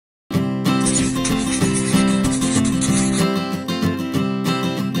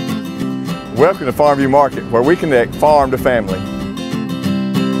Welcome to Farmview Market, where we connect farm to family.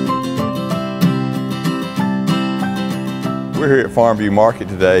 We're here at Farmview Market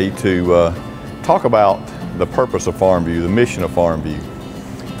today to talk about the purpose of Farmview, the mission of Farmview.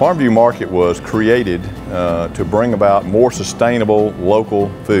 Farmview Market was created to bring about more sustainable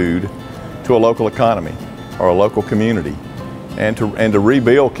local food to a local economy or a local community, and to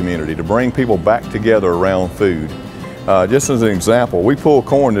rebuild community, to bring people back together around food. Just as an example, we pulled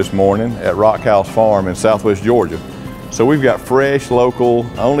corn this morning at Rock House Farm in southwest Georgia. So we've got fresh, local,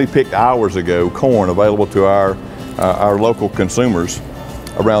 only picked hours ago, corn available to our local consumers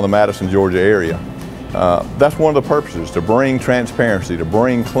around the Madison, Georgia area. That's one of the purposes, to bring transparency, to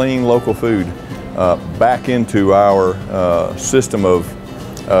bring clean local food back into our system of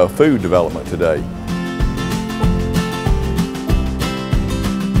food development today.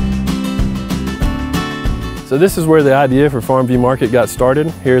 So this is where the idea for Farmview Market got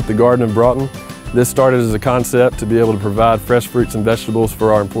started, here at the Garden of Broughton. This started as a concept to be able to provide fresh fruits and vegetables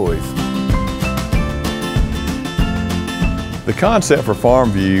for our employees. The concept for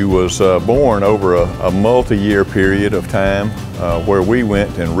Farmview was born over a multi-year period of time where we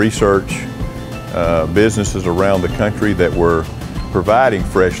went and researched businesses around the country that were providing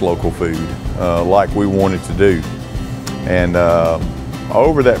fresh local food like we wanted to do. And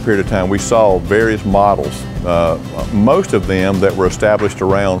over that period of time, we saw various models, most of them that were established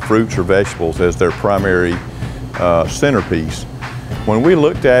around fruits or vegetables as their primary centerpiece. When we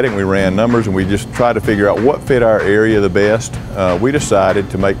looked at it and we ran numbers and we just tried to figure out what fit our area the best, we decided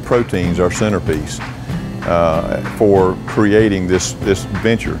to make proteins our centerpiece for creating this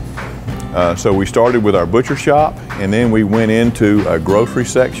venture. So we started with our butcher shop, and then we went into a grocery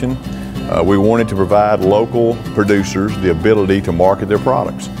section. We wanted to provide local producers the ability to market their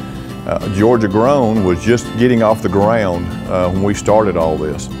products. Georgia Grown was just getting off the ground when we started all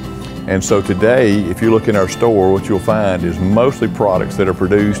this. And so today, if you look in our store, what you'll find is mostly products that are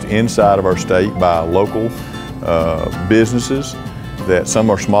produced inside of our state by local businesses, that some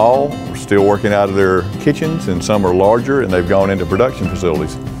are small, still working out of their kitchens, and some are larger and they've gone into production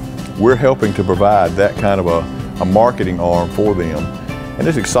facilities. We're helping to provide that kind of a marketing arm for them. And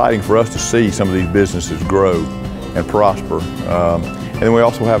it's exciting for us to see some of these businesses grow and prosper. And then we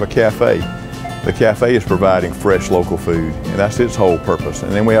also have a cafe. The cafe is providing fresh local food, and that's its whole purpose.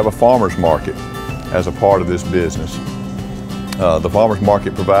 And then we have a farmer's market as a part of this business. The farmer's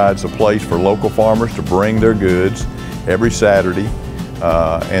market provides a place for local farmers to bring their goods every Saturday,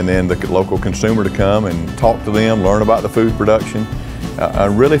 and then the local consumer to come and talk to them, learn about the food production,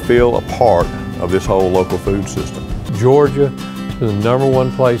 and really feel a part of this whole local food system. Georgia is the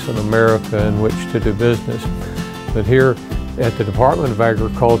 #1 place in America in which to do business. But here at the Department of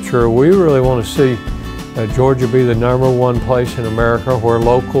Agriculture, we really want to see Georgia be the #1 place in America where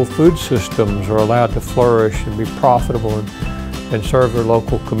local food systems are allowed to flourish and be profitable and serve their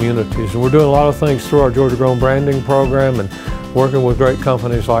local communities. And we're doing a lot of things through our Georgia Grown branding program and working with great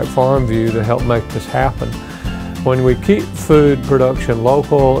companies like Farmview to help make this happen. When we keep food production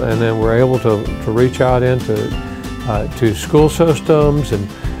local, and then we're able to reach out into to school systems and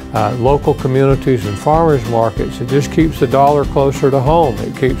local communities and farmers markets, it just keeps the dollar closer to home.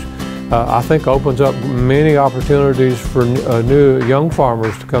 It keeps, I think, opens up many opportunities for new young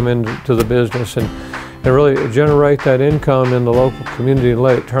farmers to come into the business and really generate that income in the local community and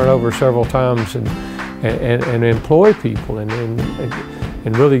let it turn over several times and employ people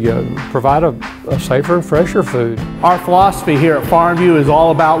and really provide a safer and fresher food. Our philosophy here at Farmview is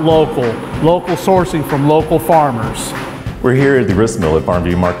all about local sourcing from local farmers. We're here at the grist mill at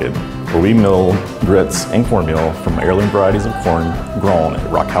Farmview Market, where we mill grits and cornmeal from heirloom varieties of corn grown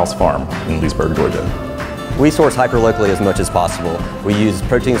at Rock House Farm in Leesburg, Georgia. We source hyper-locally as much as possible. We use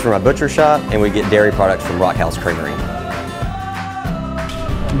proteins from our butcher shop, and we get dairy products from Rock House Creamery.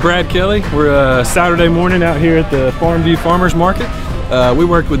 Brad Kelly. We're Saturday morning out here at the Farmview Farmers Market. We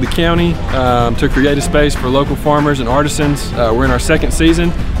worked with the county to create a space for local farmers and artisans. We're in our 2nd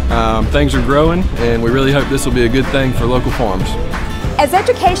season. Things are growing, and we really hope this will be a good thing for local farms. As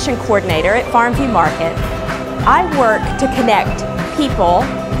education coordinator at Farmview Market, I work to connect people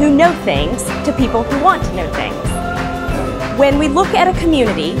who know things to people who want to know things. When we look at a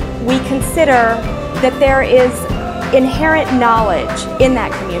community, we consider that there is inherent knowledge in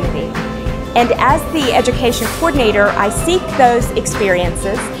that community. And as the education coordinator, I seek those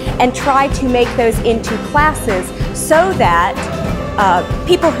experiences and try to make those into classes so that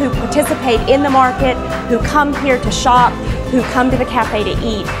people who participate in the market, who come here to shop, who come to the cafe to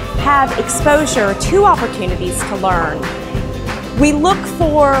eat, have exposure to opportunities to learn. We look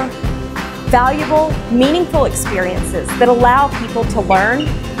for valuable, meaningful experiences that allow people to learn,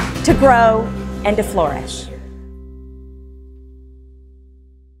 to grow, and to flourish.